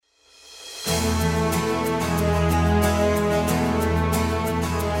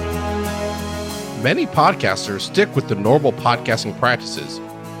Many podcasters stick with the normal podcasting practices,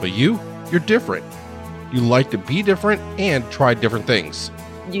 but you're different. You like to be different and try different things.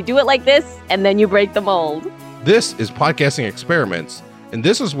 You do it like this, and then you break the mold. This is Podcasting Experiments, and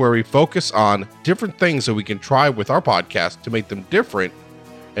this is where we focus on different things that we can try with our podcast to make them different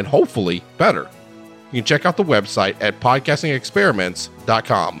and hopefully better. You can check out the website at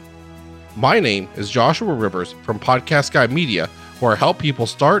podcastingexperiments.com. My name is Joshua Rivers from Podcast Guy Media, where I help people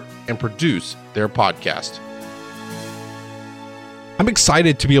start and produce their podcast. I'm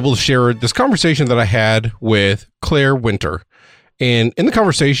excited to be able to share this conversation that I had with Claire Winter. And in the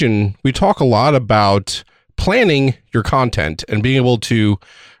conversation, we talk a lot about planning your content and being able to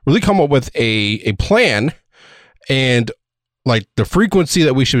really come up with a plan and like the frequency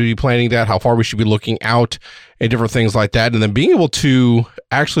that we should be planning that, how far we should be looking out and different things like that. And then being able to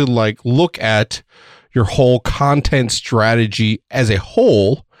actually like look at your whole content strategy as a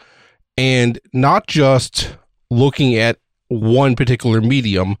whole and not just looking at one particular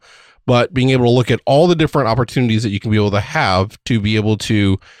medium, but being able to look at all the different opportunities that you can be able to have to be able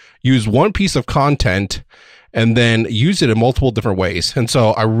to use one piece of content and then use it in multiple different ways. And so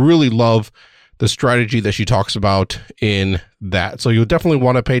I really love the strategy that she talks about in that. So you'll definitely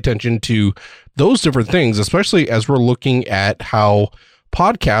want to pay attention to those different things, especially as we're looking at how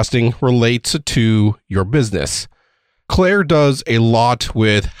podcasting relates to your business. Claire does a lot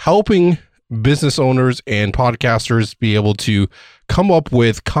with helping business owners and podcasters be able to come up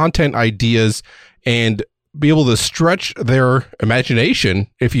with content ideas and be able to stretch their imagination,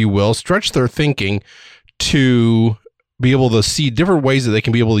 if you will, stretch their thinking to be able to see different ways that they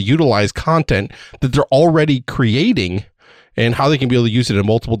can be able to utilize content that they're already creating and how they can be able to use it in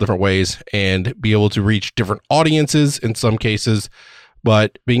multiple different ways and be able to reach different audiences in some cases,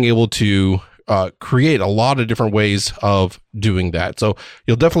 but being able to create a lot of different ways of doing that. So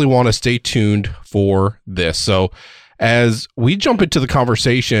you'll definitely want to stay tuned for this. So as we jump into the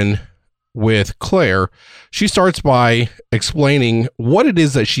conversation with Claire, she starts by explaining what it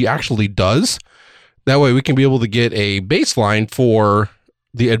is that she actually does. That way we can be able to get a baseline for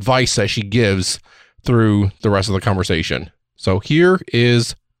the advice that she gives through the rest of the conversation. So here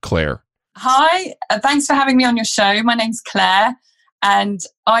is Claire. Hi, thanks for having me on your show. My name's Claire, and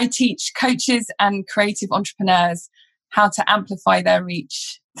I teach coaches and creative entrepreneurs how to amplify their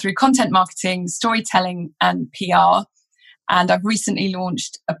reach through content marketing, storytelling, and PR. And I've recently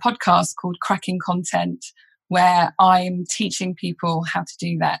launched a podcast called Cracking Content, where I'm teaching people how to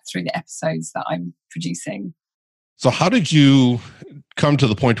do that through the episodes that I'm producing. So how did you come to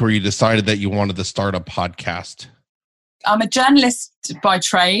the point where you decided that you wanted to start a podcast? I'm a journalist by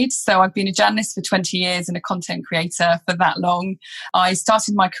trade, so I've been a journalist for 20 years and a content creator for that long. I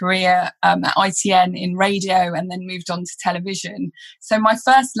started my career at ITN in radio and then moved on to television. So my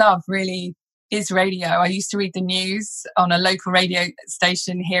first love really is radio. I used to read the news on a local radio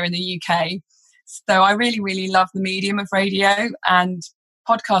station here in the UK. So I really, really love the medium of radio, and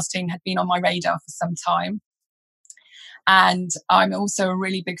podcasting had been on my radar for some time. And I'm also a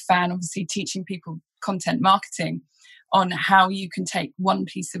really big fan, obviously, teaching people content marketing on how you can take one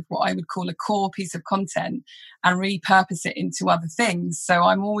piece of what I would call a core piece of content and repurpose it into other things. So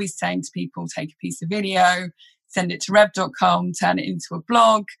I'm always saying to people, take a piece of video, send it to rev.com, turn it into a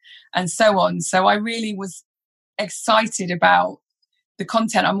blog, and so on. So I really was excited about the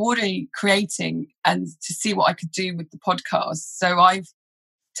content I'm already creating and to see what I could do with the podcast. So I've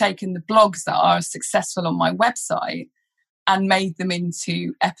taken the blogs that are successful on my website and made them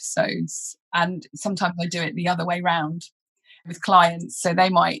into episodes. And sometimes I do it the other way around with clients. So they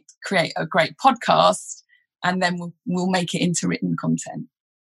might create a great podcast and then we'll make it into written content.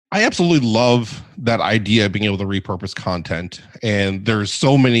 I absolutely love that idea of being able to repurpose content. And there's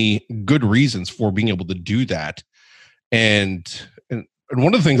so many good reasons for being able to do that. And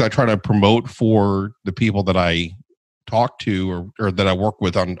one of the things I try to promote for the people that I talk to or that I work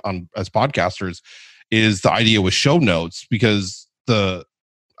with on as podcasters is the idea with show notes, because the,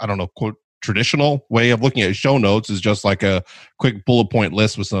 I don't know, quote, traditional way of looking at show notes is just like a quick bullet point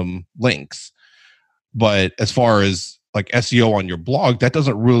list with some links. But as far as like SEO on your blog, that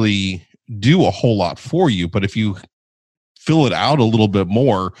doesn't really do a whole lot for you. But if you fill it out a little bit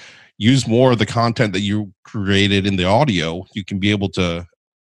more, use more of the content that you created in the audio, you can be able to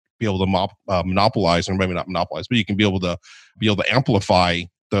monopolize, or maybe not monopolize, but you can be able to amplify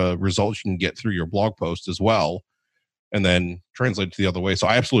the results you can get through your blog post as well, and then translate it to the other way. So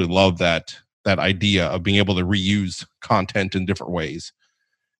I absolutely love that idea of being able to reuse content in different ways.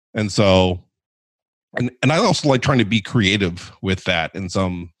 And so, and I also like trying to be creative with that in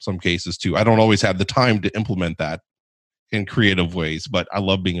some cases too. I don't always have the time to implement that in creative ways, but I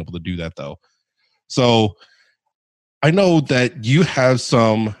love being able to do that though. So I know that you have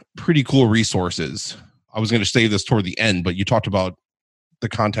some pretty cool resources. I was going to save this toward the end, but you talked about the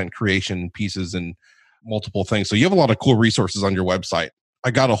content creation pieces and multiple things. So you have a lot of cool resources on your website.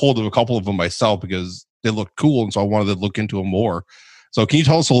 I got a hold of a couple of them myself because they looked cool. And so I wanted to look into them more. So can you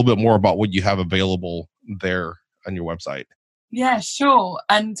tell us a little bit more about what you have available there on your website? Yeah, sure.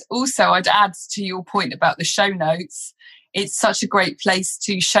 And also I'd add to your point about the show notes. It's such a great place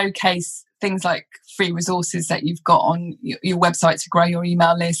to showcase things like free resources that you've got on your website to grow your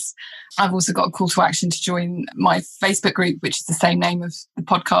email list. I've also got a call to action to join my Facebook group, which is the same name of the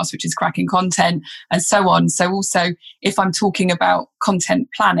podcast, which is Cracking Content, and so on. So also, if I'm talking about content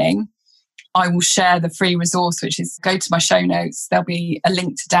planning, I will share the free resource, which is go to my show notes. There'll be a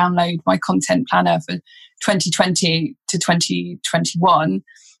link to download my content planner for 2020 to 2021.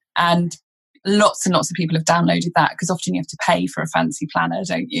 And lots and lots of people have downloaded that because often you have to pay for a fancy planner,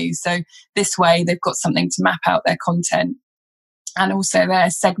 don't you? So this way they've got something to map out their content. And also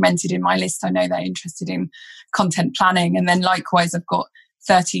they're segmented in my list. I know they're interested in content planning. And then likewise, I've got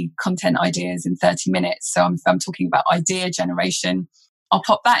 30 content ideas in 30 minutes. So if I'm talking about idea generation, I'll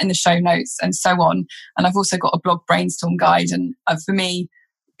pop that in the show notes and so on. And I've also got a blog brainstorm guide. And for me,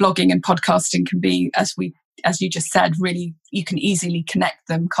 blogging and podcasting can be, as you just said, really, you can easily connect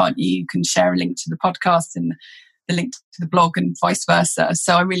them, can't you? You can share a link to the podcast and the link to the blog and vice versa.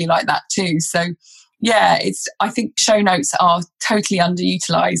 So I really like that too. So yeah, I think show notes are totally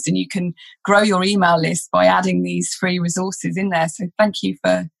underutilized and you can grow your email list by adding these free resources in there. So thank you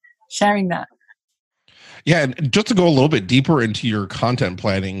for sharing that. Yeah, and just to go a little bit deeper into your content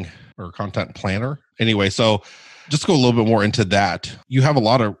planning or content planner. Anyway, so just to go a little bit more into that, you have a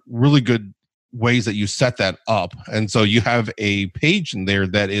lot of really good ways that you set that up. And so you have a page in there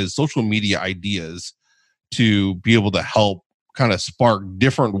that is social media ideas to be able to help kind of spark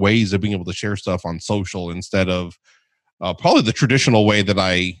different ways of being able to share stuff on social instead of probably the traditional way that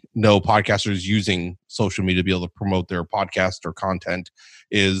I know podcasters using social media to be able to promote their podcast or content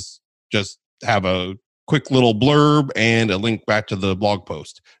is just have a quick little blurb and a link back to the blog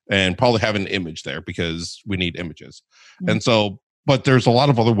post and probably have an image there because we need images. Mm-hmm. And so, but there's a lot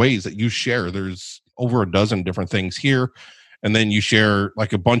of other ways that you share. There's over a dozen different things here. And then you share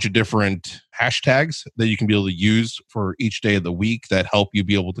like a bunch of different hashtags that you can be able to use for each day of the week that help you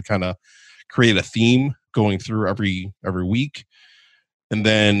be able to kind of create a theme going through every week. And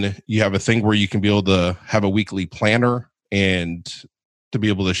then you have a thing where you can be able to have a weekly planner and to be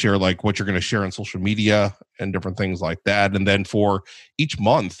able to share like what you're going to share on social media and different things like that. And then for each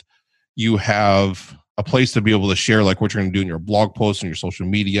month, you have a place to be able to share like what you're going to do in your blog posts and your social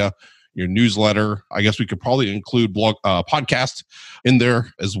media, your newsletter. I guess we could probably include podcast in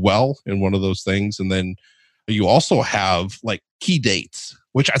there as well in one of those things. And then you also have like key dates,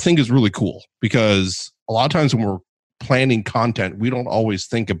 which I think is really cool because a lot of times when we're planning content, we don't always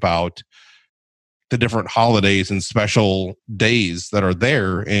think about the different holidays and special days that are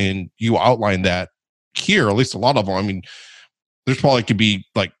there. And you outline that here, at least a lot of them. I mean, there's probably could be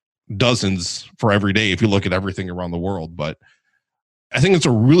like dozens for every day if you look at everything around the world. But I think it's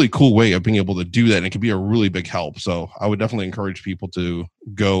a really cool way of being able to do that. And it can be a really big help. So I would definitely encourage people to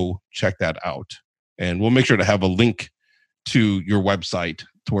go check that out. And we'll make sure to have a link to your website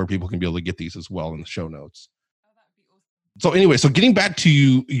to where people can be able to get these as well in the show notes. So anyway, so getting back to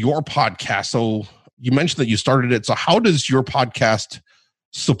your podcast. So you mentioned that you started it. So how does your podcast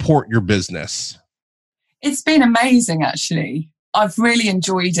support your business? It's been amazing, actually. I've really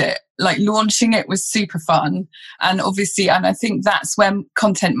enjoyed it. Like launching it was super fun. And obviously, and I think that's when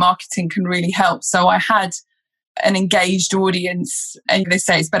content marketing can really help. So I had an engaged audience, and they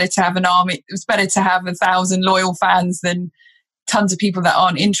say it's better to have an army. It's better to have 1,000 loyal fans than tons of people that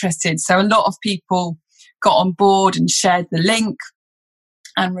aren't interested. So a lot of people got on board and shared the link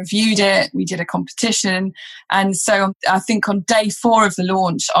and reviewed it. We did a competition. And so I think on day 4 of the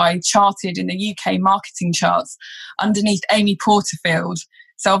launch, I charted in the UK marketing charts underneath Amy Porterfield.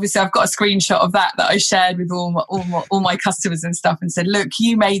 So obviously I've got a screenshot of that I shared with all my customers and stuff and said, look,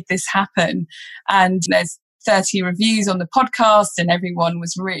 you made this happen. And there's 30 reviews on the podcast and everyone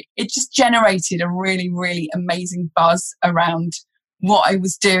was it just generated a really, really amazing buzz around what I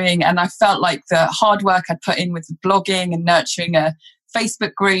was doing. And I felt like the hard work I'd put in with the blogging and nurturing a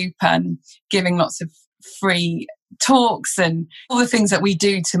Facebook group and giving lots of free talks and all the things that we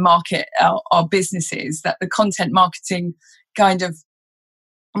do to market our businesses, that the content marketing kind of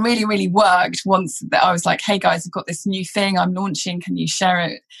really, really worked once that I was like, hey guys, I've got this new thing I'm launching. Can you share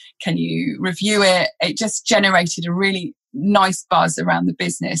it? Can you review it? It just generated a really nice buzz around the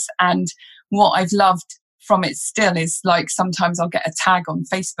business. And what I've loved from it still is like sometimes I'll get a tag on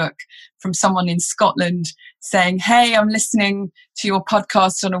Facebook from someone in Scotland saying, hey, I'm listening to your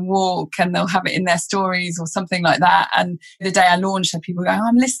podcast on a walk, and they'll have it in their stories or something like that. And the day I launched it, people go, oh,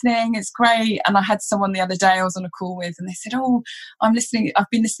 I'm listening, it's great. And I had someone the other day I was on a call with, and they said, oh, I've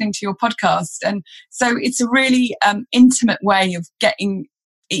been listening to your podcast. And so it's a really intimate way of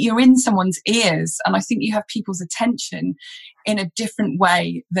you're in someone's ears. And I think you have people's attention in a different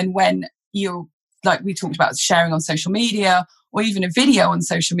way than when you're, like we talked about, sharing on social media or even a video on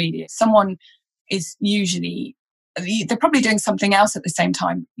social media. Someone is usually, they're probably doing something else at the same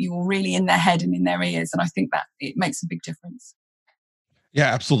time. You're really in their head and in their ears. And I think that it makes a big difference. Yeah,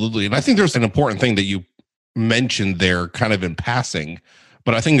 absolutely. And I think there's an important thing that you mentioned there kind of in passing,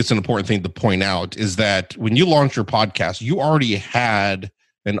 but I think it's an important thing to point out is that when you launched your podcast, you already had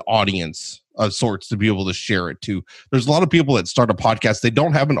an audience of sorts to be able to share it to. There's a lot of people that start a podcast, they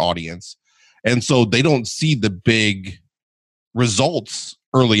don't have an audience. And so they don't see the big results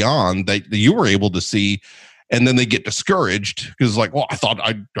early on that you were able to see. And then they get discouraged because like, well, I thought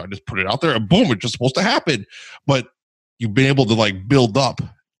I just put it out there and boom, it's just supposed to happen. But you've been able to like build up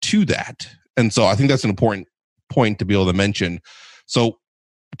to that. And so I think that's an important point to be able to mention. So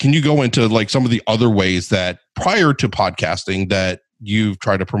can you go into like some of the other ways that prior to podcasting that you've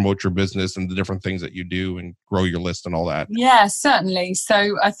tried to promote your business and the different things that you do and grow your list and all that? Yeah, certainly.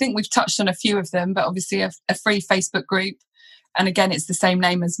 So I think we've touched on a few of them, but obviously a free Facebook group. And again, it's the same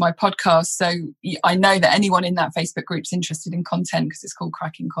name as my podcast. So I know that anyone in that Facebook group is interested in content because it's called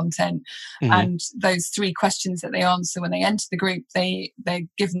Cracking Content. Mm-hmm. And those 3 questions that they answer when they enter the group, they're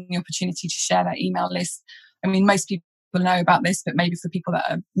given the opportunity to share their email list. I mean, most people know about this, but maybe for people that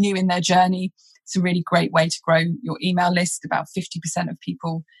are new in their journey, it's a really great way to grow your email list. About 50% of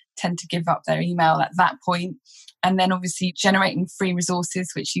people tend to give up their email at that point. And then obviously generating free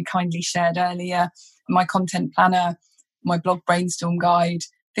resources, which you kindly shared earlier, my content planner, my blog brainstorm guide,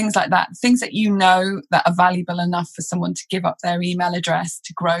 things like that, things that you know that are valuable enough for someone to give up their email address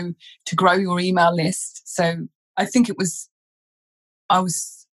to grow your email list. So I think I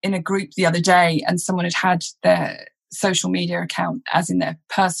was in a group the other day and someone had their social media account, as in their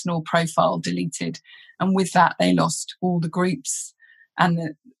personal profile, deleted. And with that, they lost all the groups and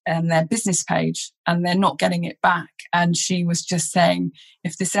their business page, and they're not getting it back. And she was just saying,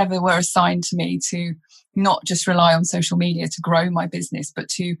 if this ever were assigned to me to not just rely on social media to grow my business, but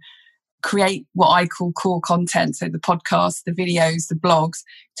to create what I call core content, so the podcasts, the videos, the blogs,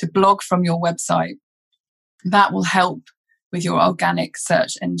 to blog from your website, that will help with your organic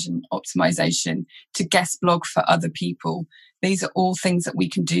search engine optimization, to guest blog for other people. These are all things that we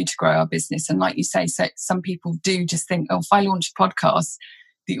can do to grow our business. And like you say, so some people do just think, oh, if I launch a podcast,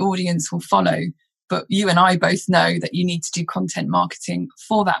 the audience will follow. But you and I both know that you need to do content marketing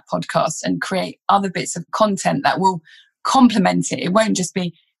for that podcast and create other bits of content that will complement it. It won't just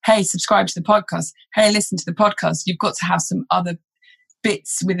be, hey, subscribe to the podcast. Hey, listen to the podcast. You've got to have some other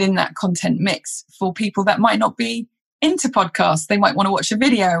bits within that content mix for people that might not be into podcasts. They might want to watch a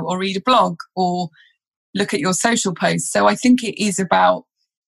video or read a blog or look at your social posts. So I think it is about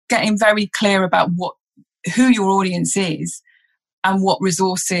getting very clear about who your audience is and what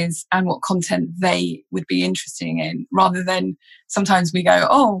resources and what content they would be interested in, rather than sometimes we go,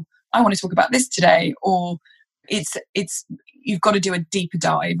 oh, I want to talk about this today, or it's you've got to do a deeper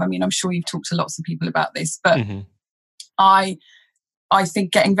dive. I mean, I'm sure you've talked to lots of people about this, but I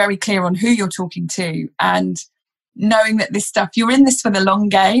think getting very clear on who you're talking to and knowing that this stuff, you're in this for the long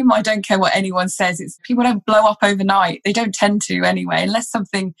game. I don't care what anyone says. People don't blow up overnight. They don't tend to anyway, unless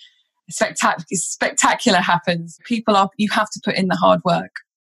something spectacular happens. You have to put in the hard work.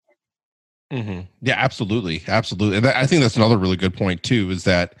 Mm-hmm. Yeah, absolutely. Absolutely. And I think that's another really good point too, is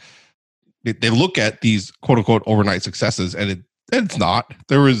that they look at these quote unquote overnight successes, and it's not.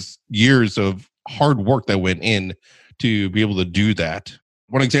 There was years of hard work that went in to be able to do that.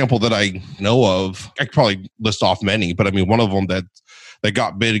 One example that I know of, I could probably list off many, but I mean, one of them that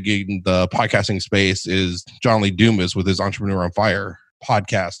got big in the podcasting space is John Lee Dumas with his Entrepreneur on Fire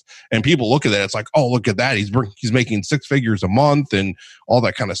podcast. And people look at that, it's like, oh, look at that. He's making 6 figures a month and all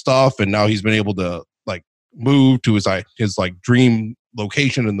that kind of stuff. And now he's been able to like move to his like dream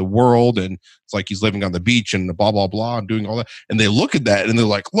location in the world. And it's like he's living on the beach and blah, blah, blah, and doing all that. And they look at that and they're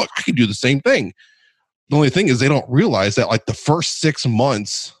like, look, I can do the same thing. The only thing is they don't realize that like the first 6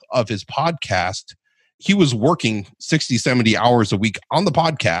 months of his podcast, he was working 60, 70 hours a week on the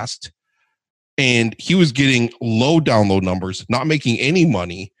podcast, and he was getting low download numbers, not making any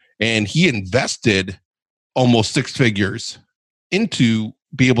money. And he invested almost 6 figures into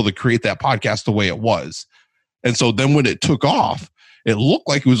be able to create that podcast the way it was. And so then when it took off, it looked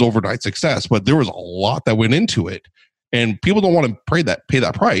like it was overnight success, but there was a lot that went into it. And people don't want to pay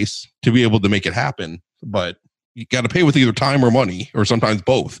that price to be able to make it happen. But you got to pay with either time or money, or sometimes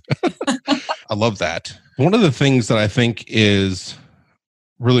both. I love that. One of the things that I think is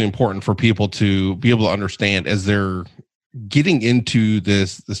really important for people to be able to understand as they're getting into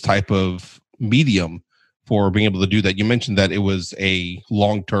this type of medium for being able to do that. You mentioned that it was a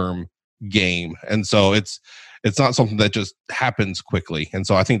long-term game. And so it's not something that just happens quickly. And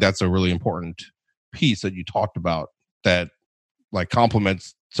so I think that's a really important piece that you talked about that like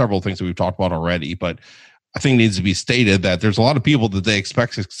complements several things that we've talked about already. But I think it needs to be stated that there's a lot of people that they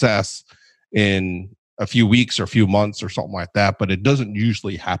expect success in a few weeks or a few months or something like that, but it doesn't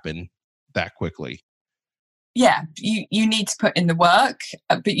usually happen that quickly. Yeah, you need to put in the work,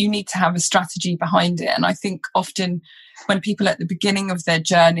 but you need to have a strategy behind it. And I think often when people at the beginning of their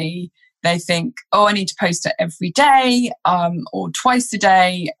journey, they think, oh, I need to post it every day or twice a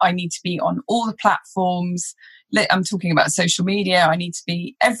day. I need to be on all the platforms. I'm talking about social media. I need to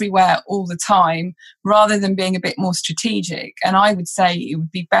be everywhere all the time rather than being a bit more strategic. And I would say it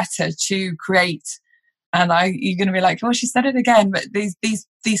would be better to create, and you're going to be like, oh, she said it again, but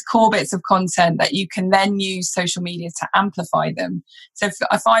these core bits of content that you can then use social media to amplify them. So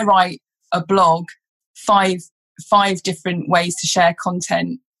if I write a blog, five different ways to share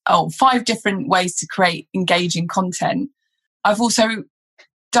content, 5 different ways to create engaging content. I've also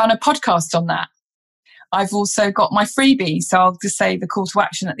done a podcast on that. I've also got my freebie. So I'll just say the call to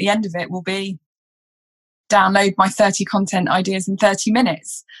action at the end of it will be download my 30 content ideas in 30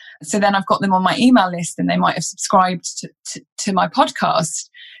 minutes. So then I've got them on my email list and they might have subscribed to my podcast.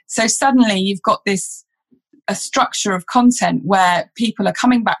 So suddenly you've got a structure of content where people are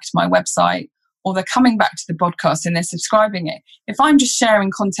coming back to my website or they're coming back to the podcast and they're subscribing it. If I'm just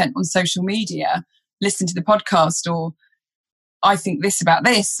sharing content on social media, listen to the podcast, or I think this about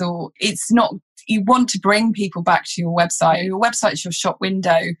this, or it's not, you want to bring people back to your website. Your website's your shop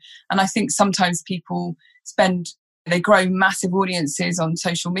window. And I think sometimes people they grow massive audiences on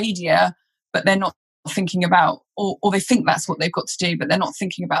social media, but they're not thinking about, or they think that's what they've got to do, but they're not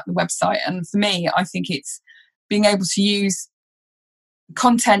thinking about the website. And for me, I think it's being able to use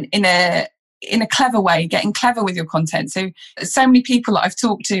content in a clever way, getting clever with your content. So many people that I've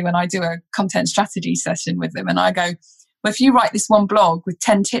talked to when I do a content strategy session with them, and I go, well, if you write this one blog with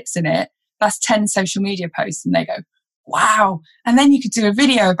 10 tips in it, that's 10 social media posts. And they go, wow. And then you could do a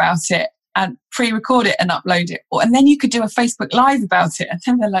video about it and pre-record it and upload it. And then you could do a Facebook Live about it. And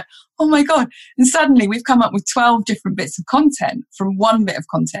then they're like, oh my God. And suddenly we've come up with 12 different bits of content from one bit of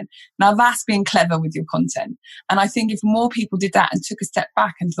content. Now that's being clever with your content. And I think if more people did that and took a step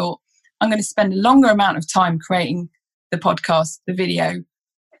back and thought, I'm going to spend a longer amount of time creating the podcast, the video,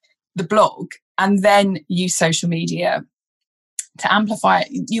 the blog, and then use social media to amplify it,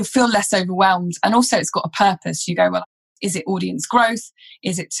 you'll feel less overwhelmed. And also it's got a purpose. You go, well, is it audience growth?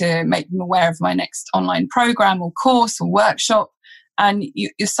 Is it to make them aware of my next online program or course or workshop? And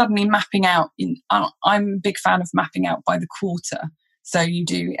you're suddenly mapping out. I'm a big fan of mapping out by the quarter. So you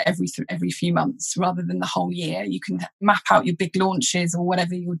do every few months rather than the whole year. You can map out your big launches or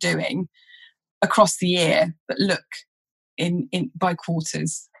whatever you're doing across the year, but look in by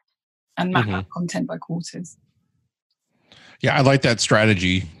quarters and map out content by quarters. Yeah, I like that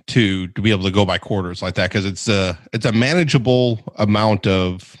strategy to be able to go by quarters like that, because it's a manageable amount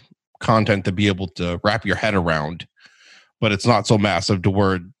of content to be able to wrap your head around, but it's not so massive to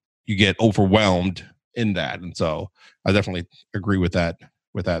where you get overwhelmed in that. And so I definitely agree with that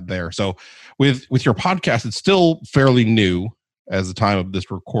there. So with your podcast, it's still fairly new as the time of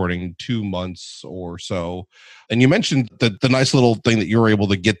this recording, 2 months or so. And you mentioned the nice little thing that you were able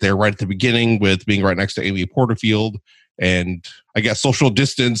to get there right at the beginning with being right next to Amy Porterfield, and I guess social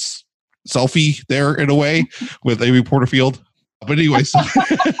distance selfie there in a way with Amy Porterfield. But anyways.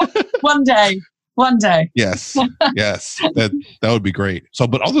 One day. Yes. That would be great. So,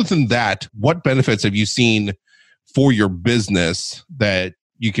 but other than that, what benefits have you seen for your business that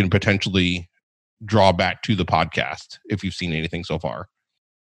you can potentially draw back to the podcast, if you've seen anything so far?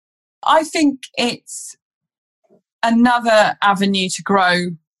 I think it's another avenue to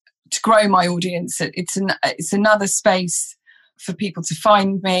grow my audience. It's another space for people to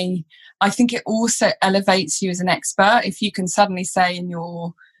find me. I think it also elevates you as an expert. If you can suddenly say in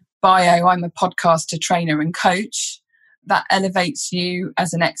your bio, I'm a podcaster, trainer and coach, that elevates you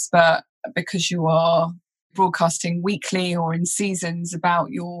as an expert because you are broadcasting weekly or in seasons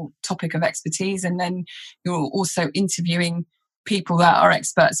about your topic of expertise. And then you're also interviewing people that are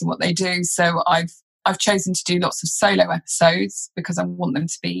experts in what they do. So I've chosen to do lots of solo episodes because I want them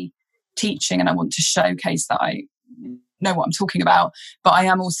to be teaching and I want to showcase that I know what I'm talking about. But I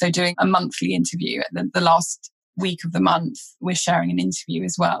am also doing a monthly interview at the last week of the month. We're sharing an interview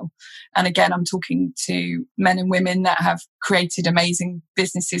as well. And again, I'm talking to men and women that have created amazing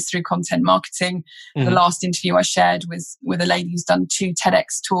businesses through content marketing. Mm-hmm. The last interview I shared was with a lady who's done 2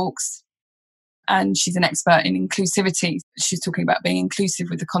 TEDx talks. And she's an expert in inclusivity. She's talking about being inclusive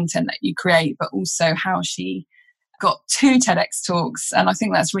with the content that you create, but also how she got 2 TEDx talks. And I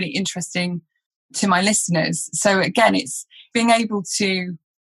think that's really interesting to my listeners. So again, it's being able to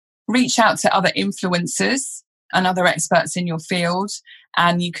reach out to other influencers and other experts in your field,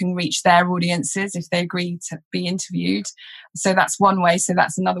 and you can reach their audiences if they agree to be interviewed. So that's one way. So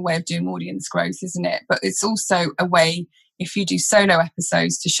that's another way of doing audience growth, isn't it? But it's also a way, if you do solo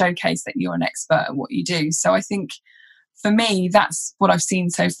episodes, to showcase that you're an expert at what you do. So I think for me, that's what I've seen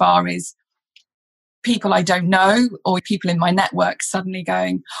so far, is people I don't know or people in my network suddenly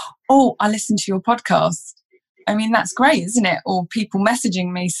going, oh, I listened to your podcast. I mean, that's great, isn't it? Or people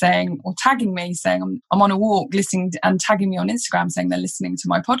messaging me saying, or tagging me saying, I'm on a walk listening, and tagging me on Instagram saying they're listening to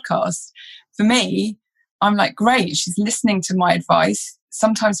my podcast. For me, I'm like, great, she's listening to my advice.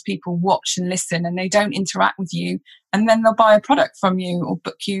 Sometimes people watch and listen and they don't interact with you, and then they'll buy a product from you or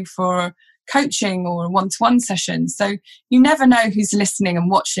book you for coaching or a one-to-one session. So you never know who's listening and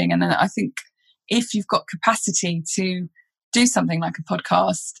watching. And I think if you've got capacity to do something like a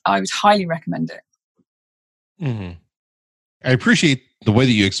podcast, I would highly recommend it. Mm-hmm. I appreciate the way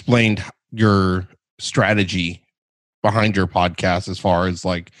that you explained your strategy behind your podcast, as far as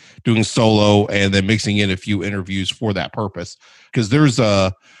like doing solo and then mixing in a few interviews for that purpose, because there's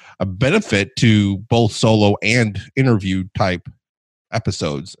a benefit to both solo and interview type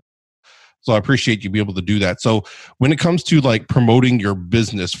episodes. So I appreciate you being able to do that. So when it comes to like promoting your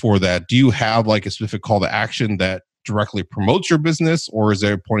business for that, do you have like a specific call to action that directly promotes your business, or is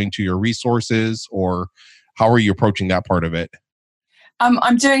it pointing to your resources, or how are you approaching that part of it?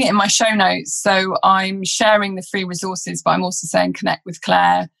 I'm doing it in my show notes. So I'm sharing the free resources, but I'm also saying connect with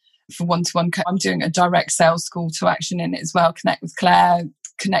Claire for one-to-one. I'm doing a direct sales call to action in it as well. Connect with Claire,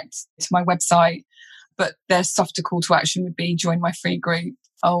 connect to my website. But their softer call to action would be join my free group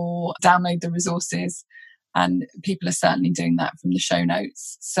or download the resources. And people are certainly doing that from the show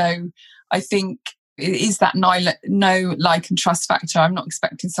notes. So I think it is that know, like, and trust factor. I'm not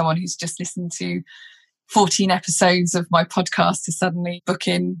expecting someone who's just listened to 14 episodes of my podcast to suddenly book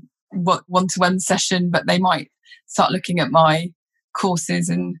in one-to-one session, but they might start looking at my courses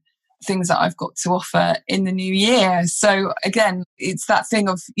and things that I've got to offer in the new year. So again, it's that thing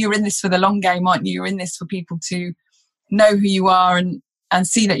of, you're in this for the long game, aren't you? You're in this for people to know who you are and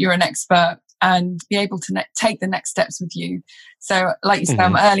see that you're an expert and be able to take the next steps with you. So like you said,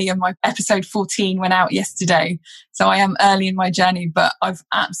 I'm early, and my episode 14 went out yesterday. So I am early in my journey, but I've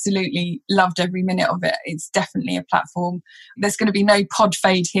absolutely loved every minute of it. It's definitely a platform. There's going to be no pod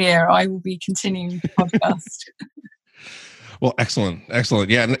fade here. I will be continuing the podcast. Well,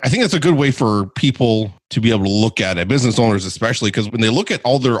 excellent. Yeah. And I think that's a good way for people to be able to look at it, business owners especially, because when they look at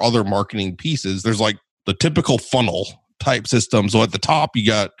all their other marketing pieces, there's like the typical funnel type system. So at the top, you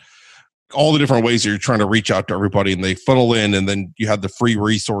got all the different ways that you're trying to reach out to everybody, and they funnel in, and then you have the free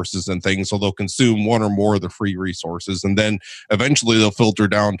resources and things. So they'll consume one or more of the free resources. And then eventually they'll filter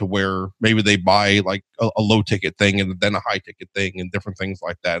down to where maybe they buy like a low ticket thing and then a high ticket thing and different things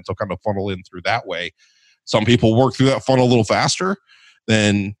like that. And so kind of funnel in through that way. Some people work through that funnel a little faster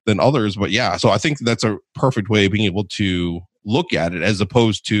than others, but yeah. So I think that's a perfect way of being able to look at it, as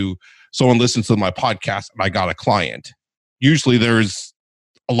opposed to someone listens to my podcast and I got a client. Usually there's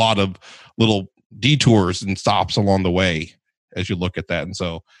a lot of little detours and stops along the way as you look at that. And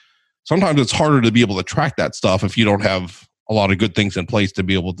so sometimes it's harder to be able to track that stuff if you don't have a lot of good things in place to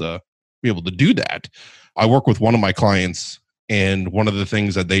be able to do that. I work with one of my clients, and one of the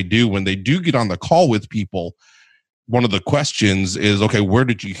things that they do when they do get on the call with people, one of the questions is, okay, where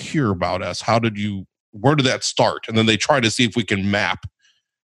did you hear about us? Where did that start? And then they try to see if we can map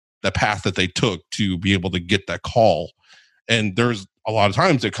the path that they took to be able to get that call. And there's a lot of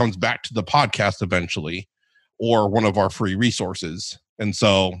times it comes back to the podcast eventually, or one of our free resources. And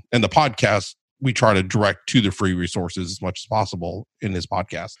so in the podcast, we try to direct to the free resources as much as possible in his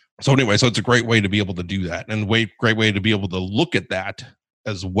podcast. So anyway, so it's a great way to be able to do that, and great way to be able to look at that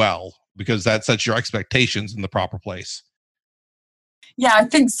as well, because that sets your expectations in the proper place. Yeah, I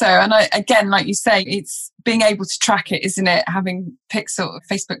think so. And again, like you say, it's being able to track it, isn't it? Having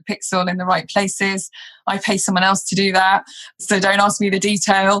Facebook Pixel in the right places. I pay someone else to do that, so don't ask me the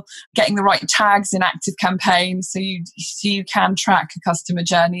detail. Getting the right tags in Active Campaign so you can track a customer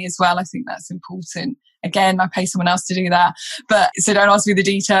journey as well. I think that's important. Again, I pay someone else to do that, but so don't ask me the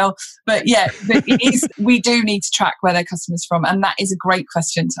detail. But yeah, we do need to track where their customers from, and that is a great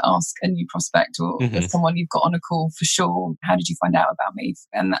question to ask a new prospect or someone you've got on a call for sure. How did you find out about me?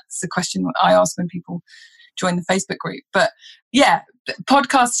 And that's the question I ask when people join the Facebook group. But yeah,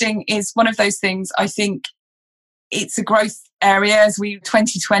 podcasting is one of those things. I think it's a growth area.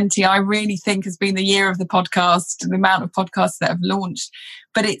 2020, I really think has been the year of the podcast, the amount of podcasts that have launched.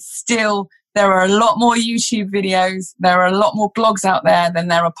 But it's still, there are a lot more YouTube videos, there are a lot more blogs out there than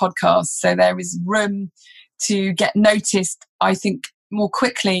there are podcasts. So there is room to get noticed, I think, more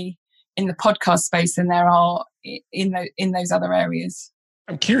quickly in the podcast space than there are in those other areas.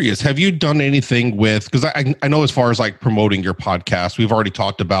 I'm curious, have you done anything with, because I know as far as like promoting your podcast, we've already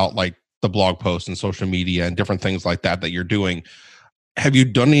talked about like the blog posts and social media and different things like that you're doing. Have you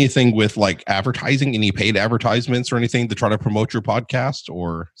done anything with like advertising, any paid advertisements or anything to try to promote your podcast,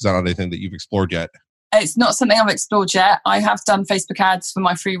 or is that not anything that you've explored yet? It's not something I've explored yet. I have done Facebook ads for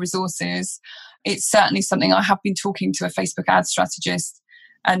my free resources. It's certainly something I have been talking to a Facebook ad strategist,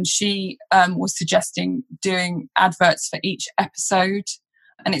 and she was suggesting doing adverts for each episode.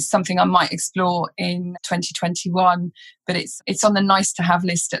 And it's something I might explore in 2021, but it's on the nice to have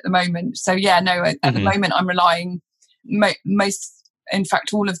list at the moment. So yeah, no, at the moment I'm relying in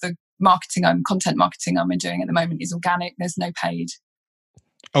fact, all of the content marketing I'm doing at the moment is organic. There's no paid.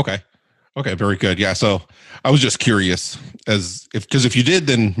 Okay, very good. Yeah, so I was just curious because if you did,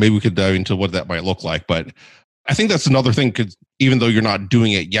 then maybe we could dive into what that might look like. But I think that's another thing, because even though you're not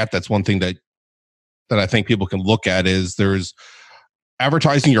doing it yet, that's one thing that I think people can look at is there's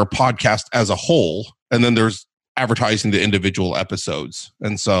advertising your podcast as a whole, and then there's advertising the individual episodes.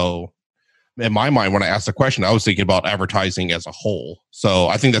 And so in my mind, when I asked the question, I was thinking about advertising as a whole. So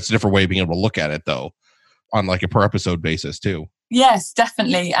I think that's a different way of being able to look at it, though, on like a per episode basis too. Yes,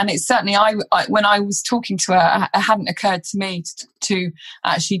 definitely. And it's certainly, I when I was talking to her, it hadn't occurred to me to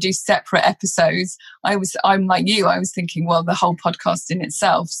actually do separate episodes. I'm like you, I was thinking, well, the whole podcast in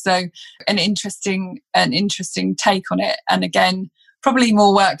itself. So an interesting take on it. And again, probably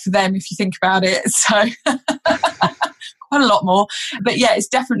more work for them if you think about it. So quite a lot more. But yeah, it's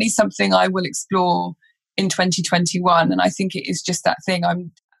definitely something I will explore in 2021. And I think it is just that thing.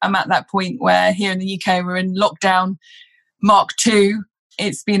 I'm at that point where here in the UK, we're in lockdown Mark 2.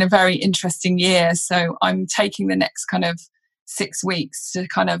 It's been a very interesting year. So I'm taking the next kind of 6 weeks to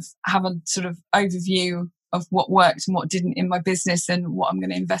kind of have a sort of overview of what worked and what didn't in my business and what I'm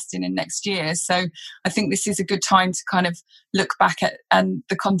going to invest in next year. So I think this is a good time to kind of look back at and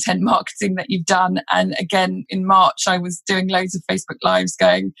the content marketing that you've done. And again, in March, I was doing loads of Facebook Lives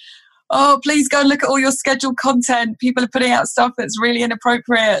going, oh, please go and look at all your scheduled content. People are putting out stuff that's really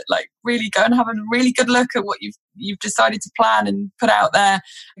inappropriate. Like really go and have a really good look at what you've decided to plan and put out there.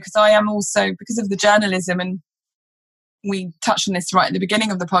 Because I am also, because of the journalism, and we touched on this right at the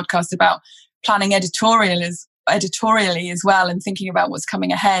beginning of the podcast about planning editorially as well, and thinking about what's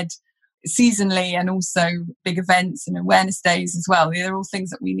coming ahead seasonally, and also big events and awareness days as well. They're all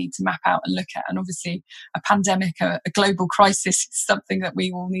things that we need to map out and look at. And obviously a pandemic, a global crisis is something that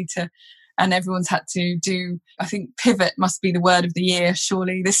we all need to, and everyone's had to do. I think pivot must be the word of the year,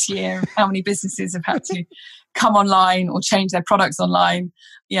 surely, this year. How many businesses have had to come online or change their products online?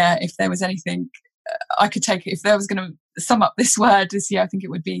 Yeah, if there was anything I could take, if there was going to sum up this word this year, I think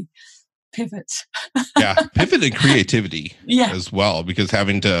it would be pivot. Yeah, pivot and creativity as well, because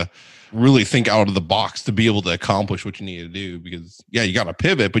having to really think out of the box to be able to accomplish what you need to do, because you got to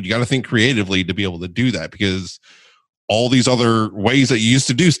pivot, but you got to think creatively to be able to do that, because all these other ways that you used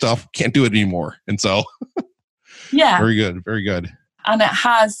to do stuff can't do it anymore. And so very good. And it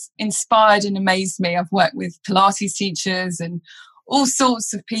has inspired and amazed me. I've worked with Pilates teachers and all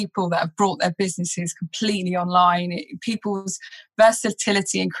sorts of people that have brought their businesses completely online. People's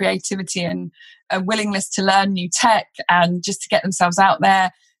versatility and creativity and a willingness to learn new tech and just to get themselves out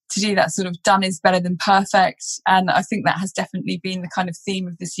there to do that sort of done is better than perfect. And I think that has definitely been the kind of theme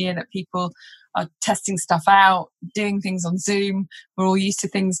of this year, that people are testing stuff out, doing things on Zoom. We're all used to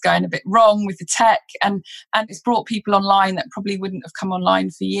things going a bit wrong with the tech, and it's brought people online that probably wouldn't have come online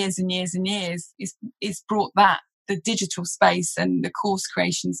for years and years and years. It's brought that, the digital space and the course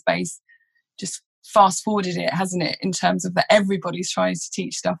creation space, just fast forwarded it, hasn't it, in terms of that everybody's trying to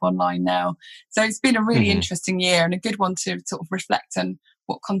teach stuff online now. So it's been a really interesting year, and a good one to sort of reflect on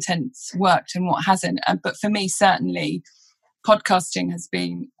what content's worked and what hasn't. But for me, certainly podcasting has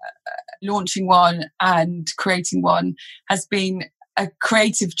been launching one and creating one has been a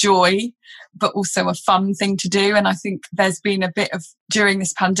creative joy, but also a fun thing to do. And I think there's been a bit of, during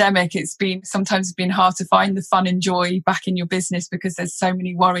this pandemic, sometimes been hard to find the fun and joy back in your business, because there's so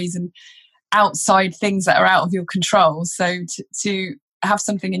many worries and outside things that are out of your control. So to have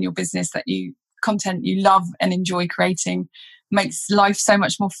something in your business that content you love and enjoy creating makes life so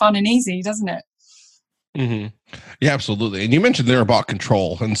much more fun and easy, doesn't it? Mm-hmm. Yeah, absolutely. And you mentioned there about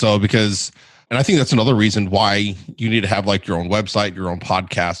control. And so and I think that's another reason why you need to have like your own website, your own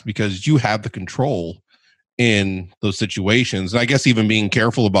podcast, because you have the control in those situations. And I guess even being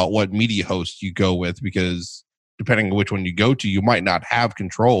careful about what media host you go with, because depending on which one you go to, you might not have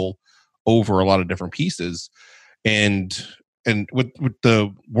control over a lot of different pieces. And with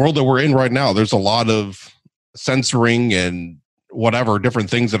the world that we're in right now, there's a lot of censoring and whatever different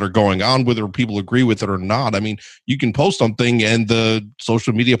things that are going on, whether people agree with it or not. I mean, you can post something and the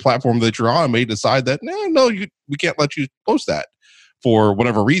social media platform that you're on may decide that, we can't let you post that for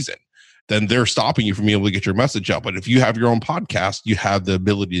whatever reason. Then they're stopping you from being able to get your message out. But if you have your own podcast, you have the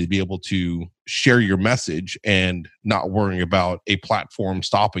ability to be able to share your message and not worrying about a platform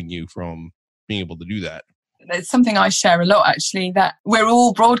stopping you from being able to do that. It's something I share a lot, actually, that we're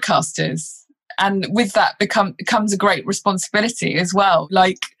all broadcasters. And with that comes a great responsibility as well.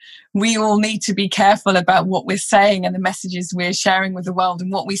 Like, we all need to be careful about what we're saying and the messages we're sharing with the world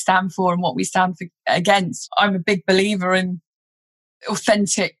and what we stand for and what we stand for against. I'm a big believer in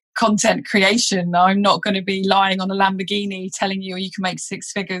authentic content creation. I'm not going to be lying on a Lamborghini telling you can make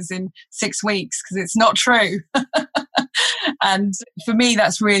 6 figures in 6 weeks, because it's not true. And for me,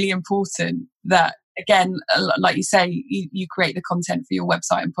 that's really important that, again, like you say, you create the content for your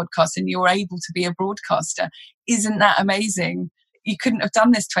website and podcast and you're able to be a broadcaster. Isn't that amazing? You couldn't have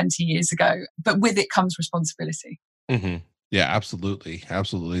done this 20 years ago, but with it comes responsibility. Mm-hmm. Yeah, absolutely.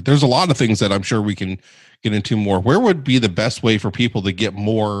 Absolutely. There's a lot of things that I'm sure we can get into more. Where would be the best way for people to get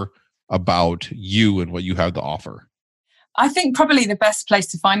more about you and what you have to offer? I think probably the best place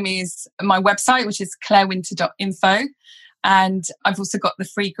to find me is my website, which is clairewinter.info. And I've also got the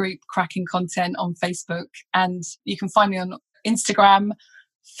free group Cracking Content on Facebook. And you can find me on Instagram,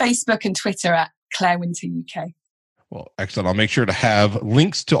 Facebook and Twitter at Claire Winter UK. Well, excellent. I'll make sure to have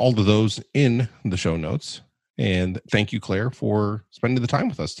links to all of those in the show notes. And thank you, Claire, for spending the time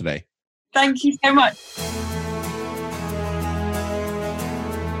with us today. Thank you so much.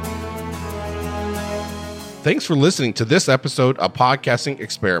 Thanks for listening to this episode of Podcasting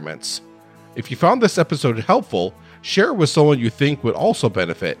Experiments. If you found this episode helpful, share it with someone you think would also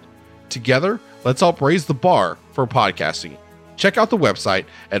benefit. Together, let's help raise the bar for podcasting. Check out the website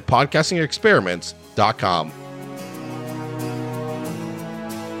at podcastingexperiments.com.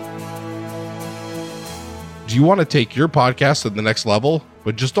 Do you want to take your podcast to the next level,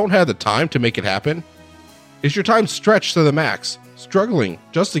 but just don't have the time to make it happen? Is your time stretched to the max, struggling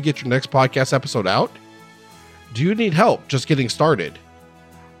just to get your next podcast episode out? Do you need help just getting started?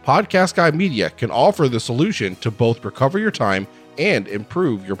 Podcast Guy Media can offer the solution to both recover your time and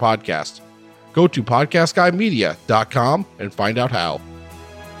improve your podcast. Go to podcastguymedia.com and find out how.